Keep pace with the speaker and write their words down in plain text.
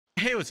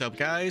Hey, what's up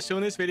guys? So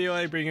in this video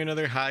I bring you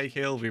another high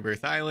kill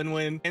Rebirth Island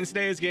win. In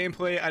today's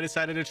gameplay I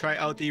decided to try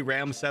out the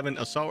RAM-7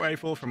 assault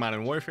rifle for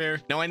Modern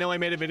Warfare. Now I know I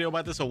made a video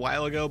about this a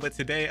while ago, but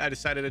today I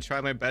decided to try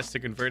my best to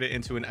convert it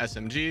into an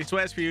SMG. So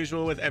as per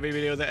usual with every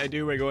video that I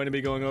do, we're going to be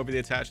going over the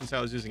attachments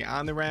I was using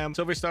on the RAM.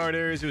 So for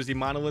starters, it was the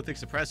monolithic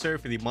suppressor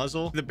for the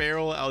muzzle. For the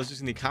barrel, I was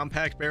using the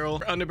compact barrel.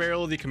 For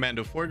underbarrel, the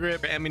commando foregrip.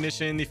 For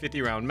ammunition, the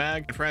 50 round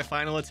mag. And for my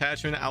final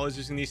attachment, I was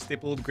using the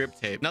stippled grip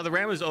tape. Now the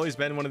RAM has always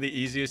been one of the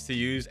easiest to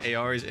use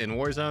ARs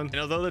in Warzone, and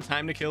although the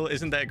time to kill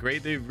isn't that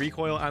great, the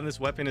recoil on this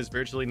weapon is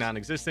virtually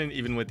non-existent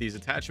even with these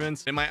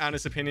attachments. In my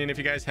honest opinion, if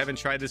you guys haven't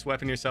tried this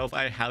weapon yourself,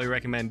 I highly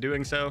recommend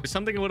doing so. There's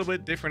something a little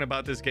bit different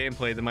about this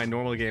gameplay than my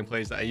normal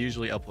gameplays that I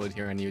usually upload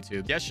here on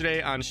YouTube.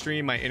 Yesterday on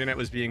stream my internet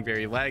was being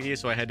very laggy,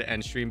 so I had to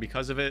end stream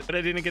because of it, but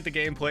I didn't get the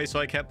gameplay, so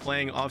I kept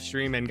playing off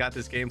stream and got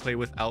this gameplay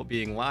without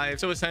being live.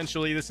 So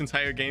essentially this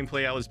entire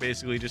gameplay I was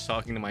basically just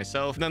talking to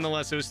myself.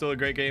 Nonetheless, it was still a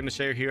great game to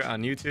share here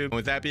on YouTube. And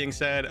with that being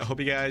said, I hope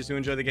you guys do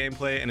enjoy the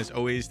gameplay, and as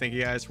always, thank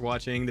you guys for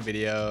watching the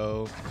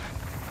video.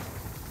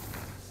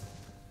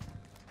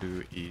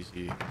 Too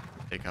easy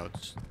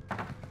takeouts.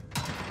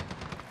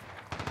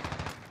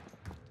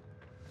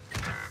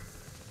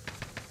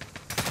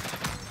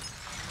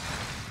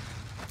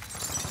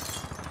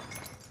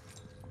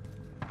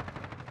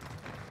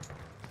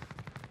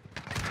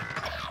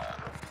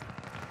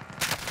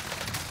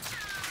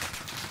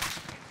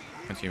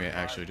 My teammate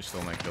actually just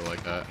stole my kill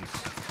like that. It's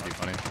pretty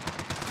funny.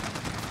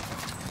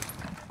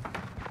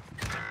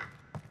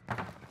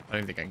 I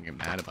don't think I can get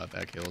mad about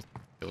that kill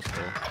stole.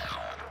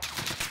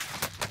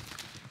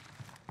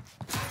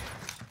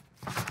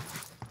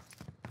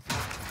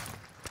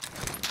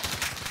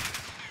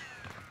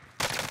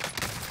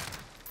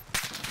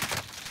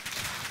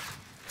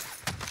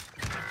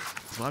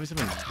 These lobbies have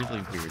been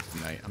really weird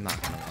tonight, I'm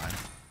not gonna lie.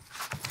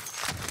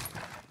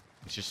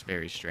 It's just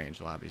very strange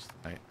lobbies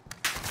tonight.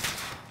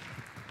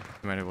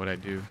 No matter what I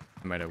do,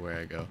 no matter where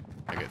I go,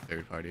 I get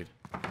third-partied.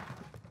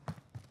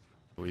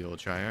 We will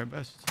try our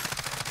best.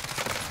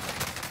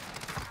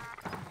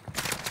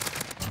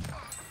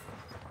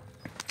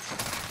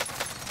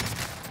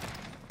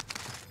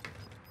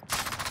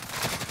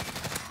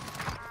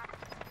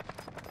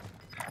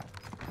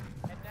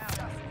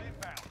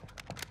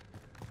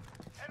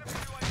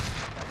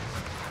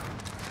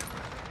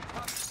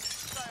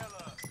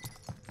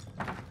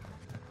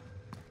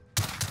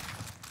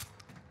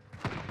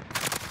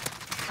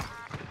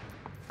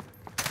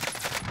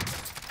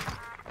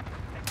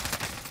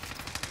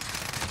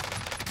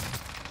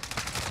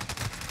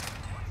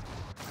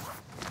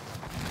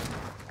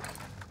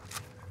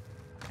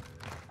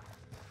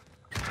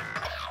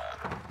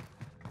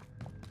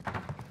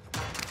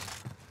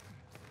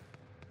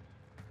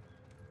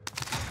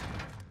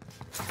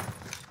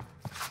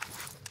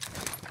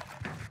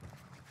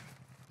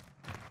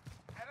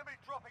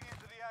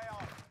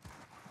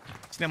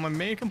 Now my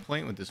main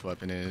complaint with this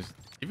weapon is,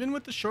 even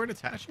with the short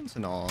attachments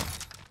and all,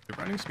 the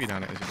running speed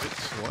on it is a bit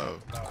slow.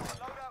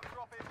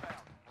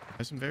 It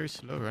has some very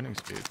slow running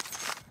speed.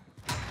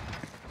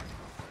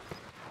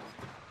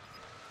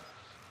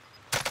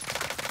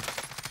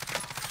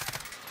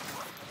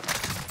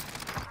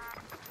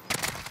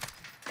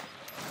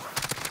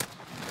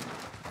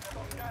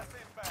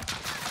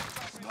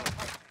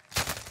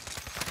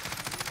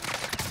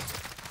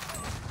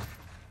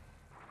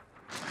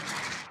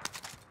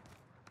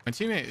 My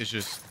teammate is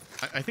just,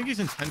 I think he's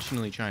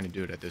intentionally trying to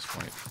do it at this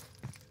point.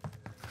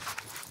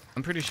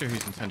 I'm pretty sure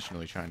he's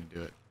intentionally trying to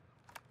do it.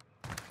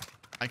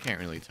 I can't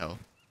really tell.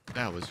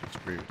 That was just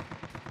rude.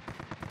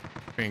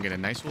 We're gonna get a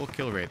nice little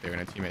kill right there,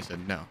 and a teammate said,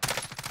 no.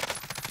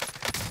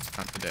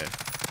 Not today.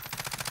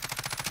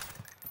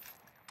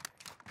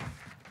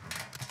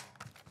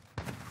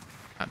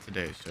 Not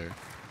today, sir.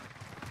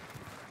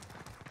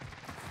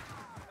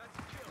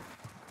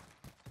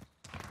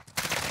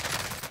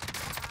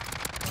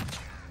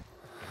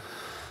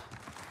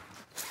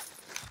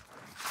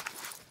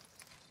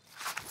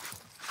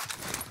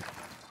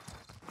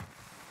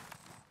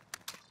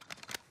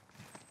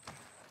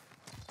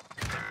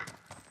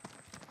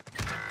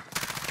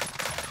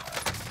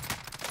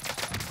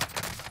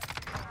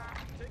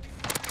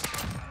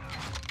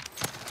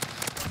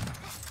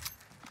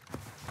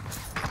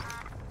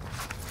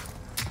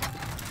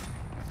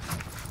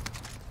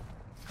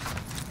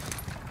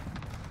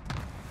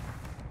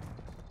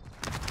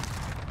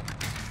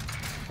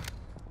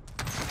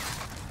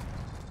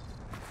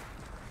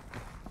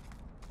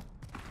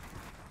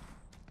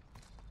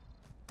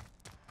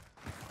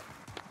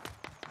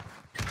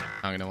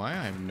 Not gonna lie,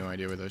 I have no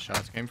idea where those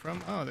shots came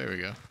from. Oh, there we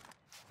go.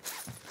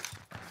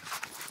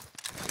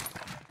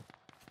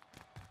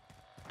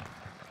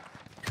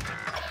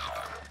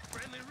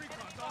 Friendly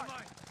recon's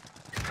online.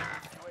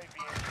 UAV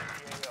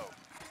in the AO.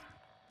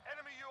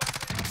 Enemy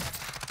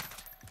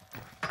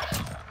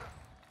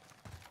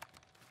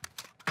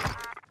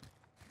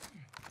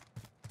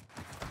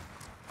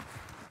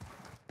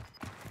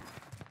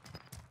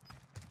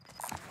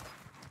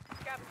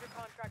Scavenger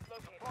contract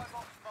located. Prime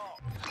ops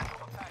marked.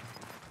 Your attack.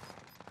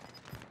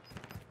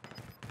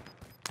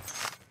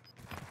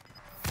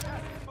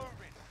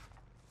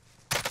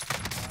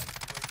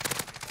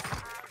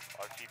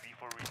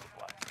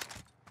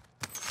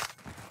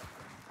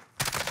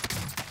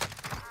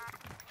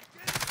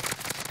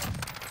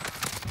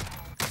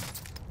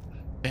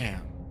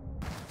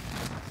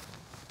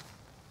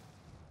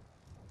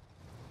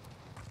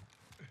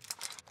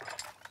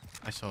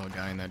 saw a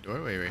guy in that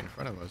doorway right in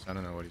front of us. I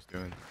don't know what he's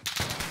doing.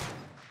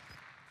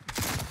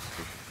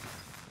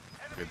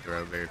 Good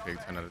throw, very big,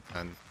 10 out of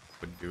 10.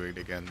 Would do it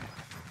again.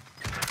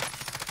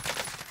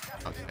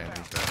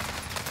 Outstanding throw.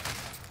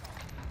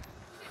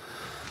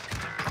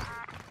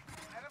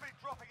 Enemy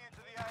dropping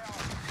into the AR.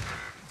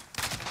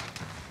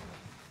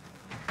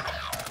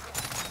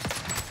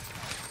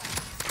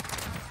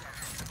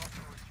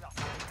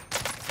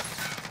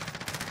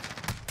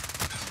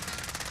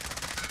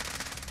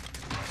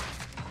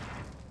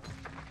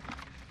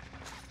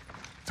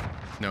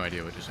 No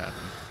idea what just happened.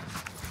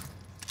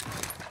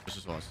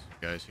 Just lost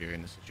guys here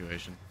in this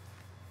situation.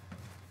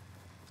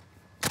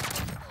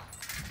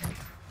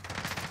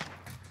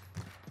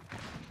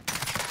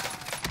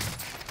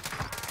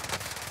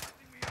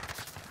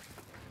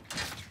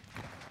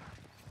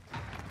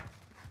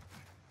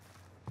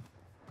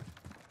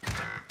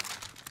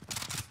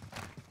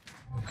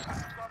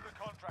 Under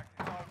contract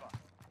is over.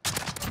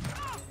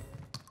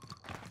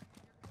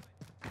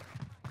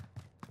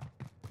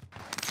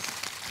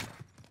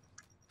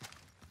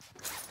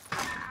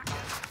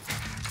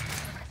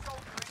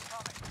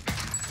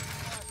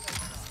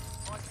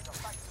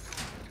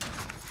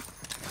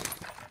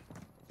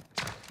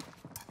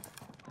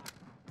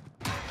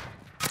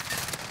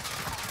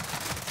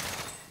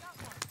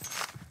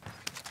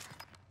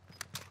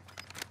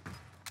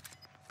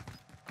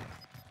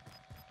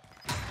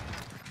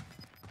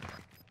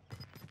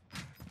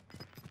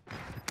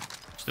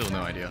 Still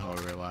no idea how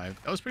we were alive.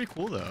 That was pretty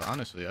cool though,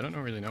 honestly. I don't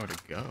really know where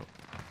to go.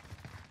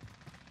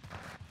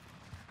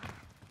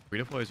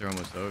 Redeploys are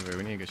almost over.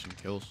 We need to get some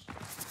kills.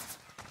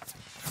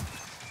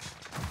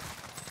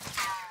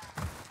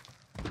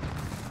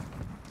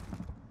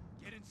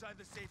 Get inside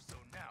the safe zone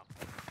now.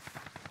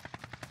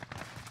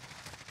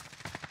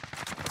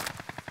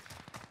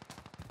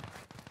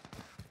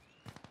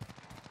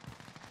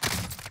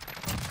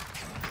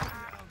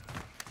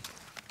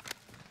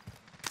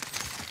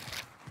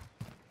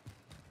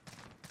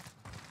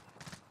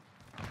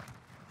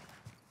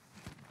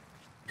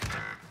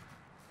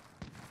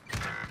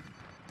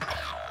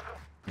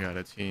 We got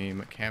a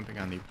team camping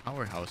on the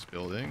powerhouse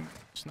building.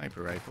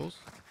 Sniper rifles.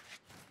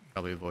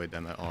 Probably avoid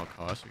them at all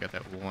costs. We got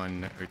that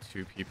 1 or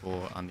 2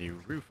 people on the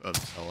roof of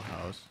the cell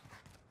house.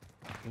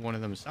 One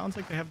of them sounds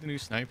like they have the new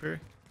sniper.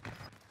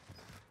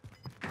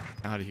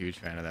 Not a huge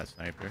fan of that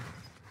sniper.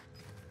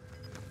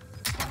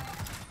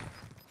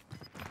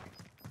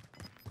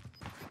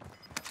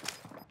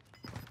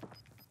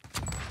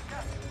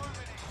 Gas is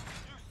moving in.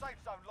 New safe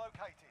zone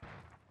located.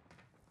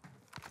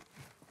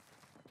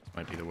 This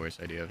might be the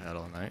worst idea I've had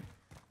all night.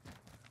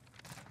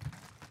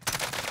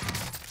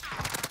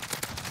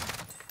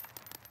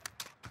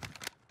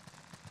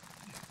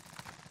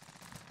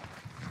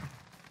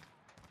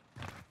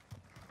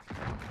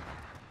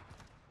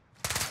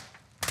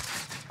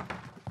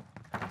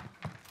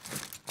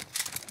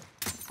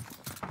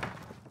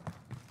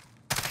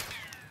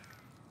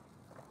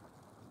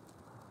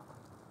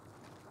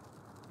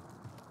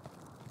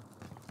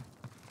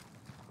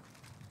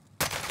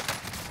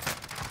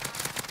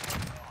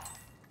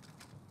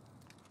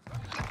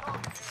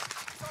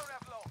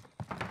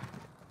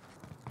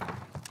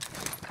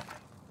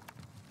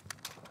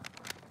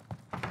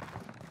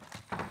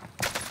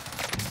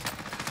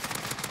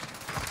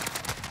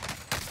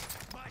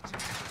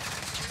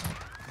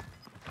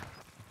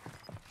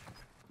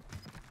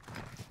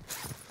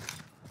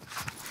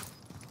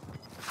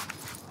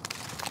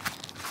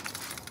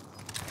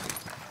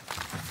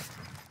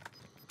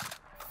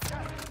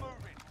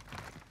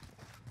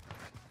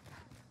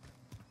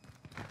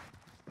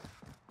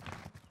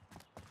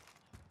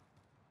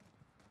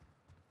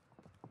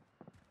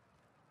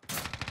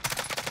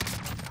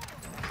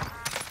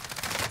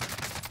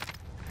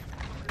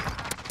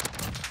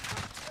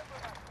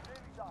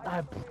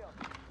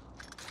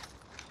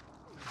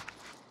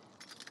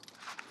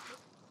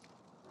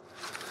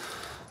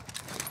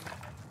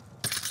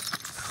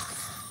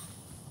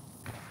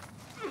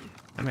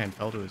 That man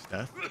fell to his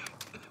death.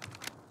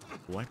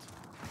 What?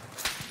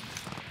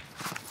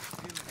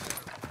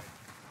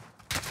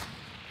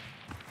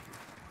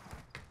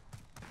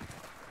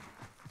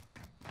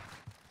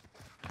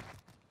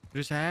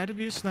 There just had to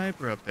be a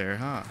sniper up there,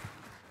 huh?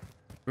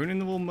 Ruining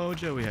the little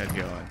mojo we had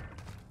going.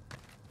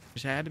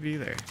 Just had to be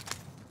there.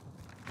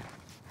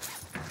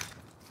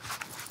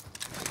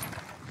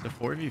 It's a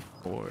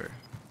 4v4.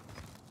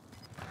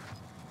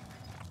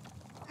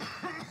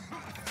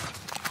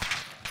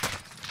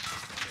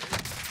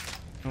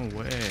 No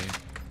way.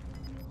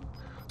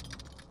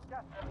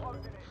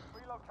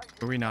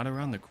 Are we not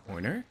around the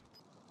corner?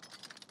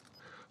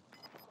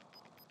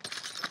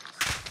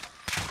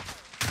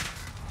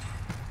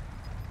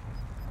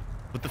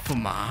 With the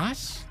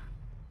FAMAS?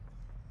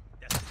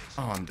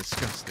 Oh, I'm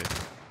disgusted.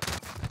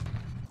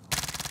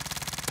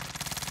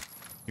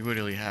 You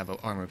literally have an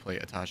armor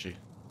plate, Atashi.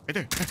 Right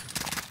there.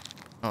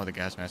 Oh, the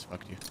gas mask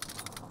fucked you.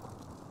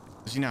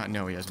 Does he not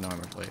know he has an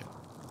armor plate?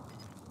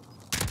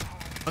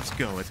 Let's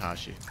go,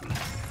 Atashi.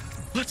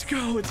 Let's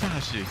go,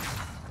 Atashi.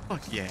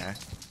 Fuck yeah.